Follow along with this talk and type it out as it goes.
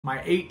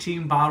my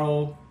 18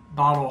 bottle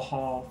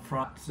haul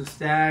from the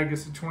Stag.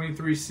 It's a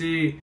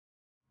 23C.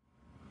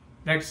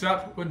 Next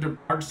up, went to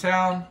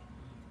Bardstown,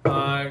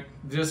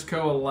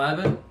 Disco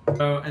 11.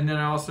 And then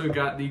I also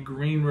got the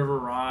Green River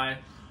Rye.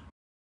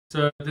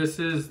 So this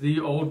is the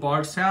old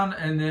Bardstown,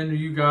 and then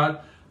you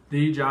got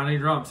the Johnny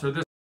Drum. So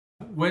this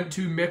went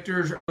to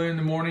Michter's early in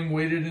the morning,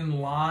 waited in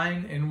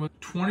line, and with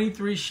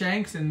 23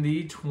 shanks and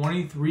the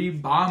 23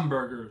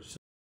 Bombergers.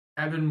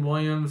 Evan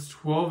Williams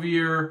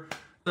 12-year,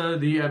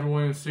 the Evan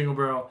Williams single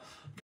barrel.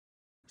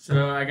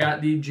 So I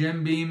got the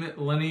Jim Beam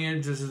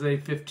Lineage. This is a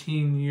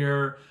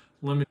 15-year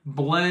limited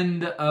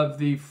blend of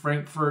the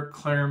Frankfurt,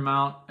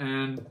 Claremont,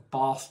 and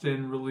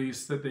Boston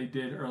release that they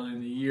did early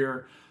in the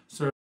year.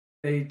 So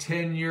a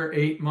 10-year,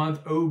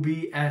 8-month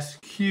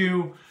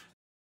OBSQ.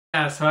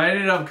 Yeah, so I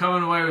ended up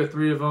coming away with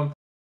 3 of them.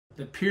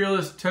 The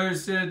Peerless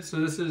Toasted, so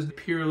this is the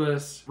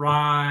Peerless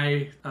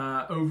Rye,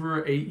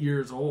 over 8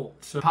 years old.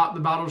 So pop the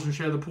bottles and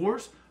share the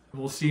pours.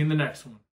 We'll see you in the next one.